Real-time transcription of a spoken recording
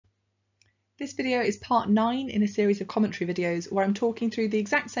This video is part 9 in a series of commentary videos where I'm talking through the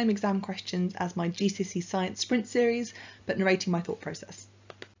exact same exam questions as my GCSE Science Sprint series, but narrating my thought process.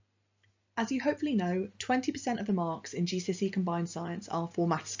 As you hopefully know, 20% of the marks in GCSE Combined Science are for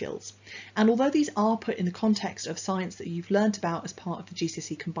math skills. And although these are put in the context of science that you've learnt about as part of the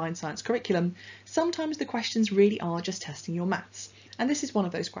GCSE Combined Science curriculum, sometimes the questions really are just testing your maths. And this is one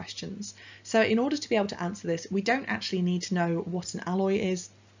of those questions. So in order to be able to answer this, we don't actually need to know what an alloy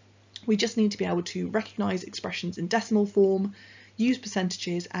is. We just need to be able to recognise expressions in decimal form, use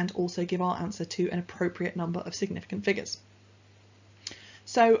percentages, and also give our answer to an appropriate number of significant figures.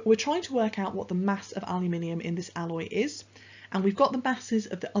 So we're trying to work out what the mass of aluminium in this alloy is, and we've got the masses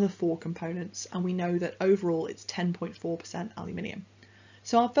of the other four components, and we know that overall it's 10.4% aluminium.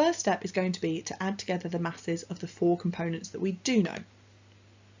 So our first step is going to be to add together the masses of the four components that we do know.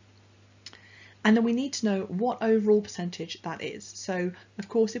 And then we need to know what overall percentage that is. So of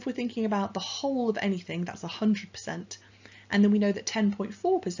course, if we're thinking about the whole of anything, that's 100%. And then we know that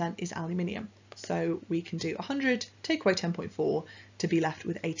 10.4% is aluminium. So we can do 100, take away 10.4 to be left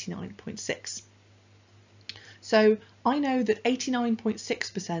with 89.6. So I know that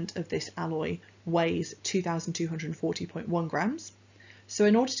 89.6% of this alloy weighs 2,240.1 grams. So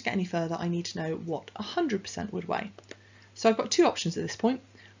in order to get any further, I need to know what 100% would weigh. So I've got two options at this point.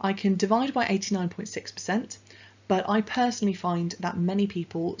 I can divide by 89.6%, but I personally find that many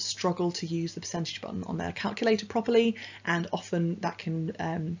people struggle to use the percentage button on their calculator properly, and often that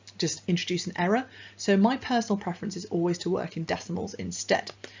can just introduce an error. So my personal preference is always to work in decimals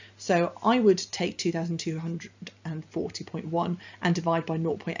instead. So I would take 2,240.1 and divide by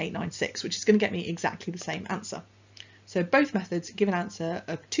 0.896, which is going to get me exactly the same answer. So both methods give an answer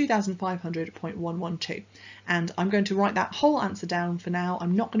of 2,500.112, and I'm going to write that whole answer down for now.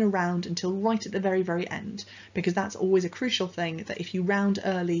 I'm not going to round until right at the very end, because that's always a crucial thing, that if you round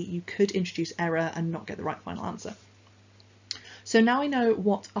early you could introduce error and not get the right final answer. So now I know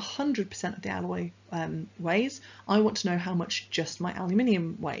what 100% of the alloy weighs. I want to know how much just my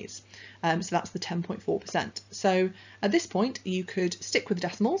aluminium weighs. So that's the 10.4%. So at this point you could stick with the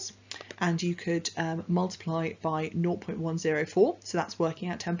decimals, and you could multiply by 0.104, so that's working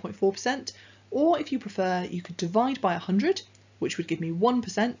out 10.4%, or if you prefer, you could divide by 100, which would give me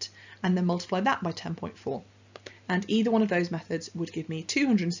 1%, and then multiply that by 10.4. And either one of those methods would give me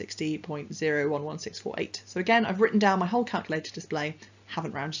 260.011648. So again, I've written down my whole calculator display,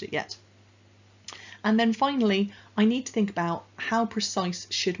 haven't rounded it yet. And then finally, I need to think about how precise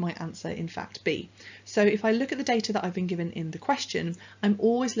should my answer in fact be. So if I look at the data that I've been given in the question, I'm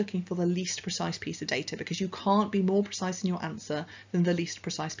always looking for the least precise piece of data, because you can't be more precise in your answer than the least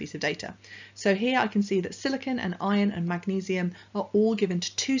precise piece of data. So here I can see that silicon and iron and magnesium are all given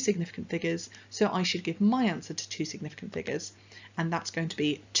to two significant figures, so I should give my answer to two significant figures, and that's going to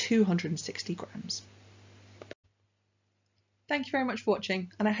be 260 grams. Thank you very much for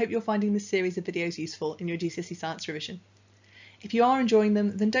watching, and I hope you're finding this series of videos useful in your GCSE Science revision. If you are enjoying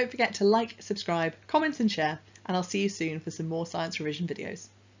them, then don't forget to like, subscribe, comment and share, and I'll see you soon for some more science revision videos.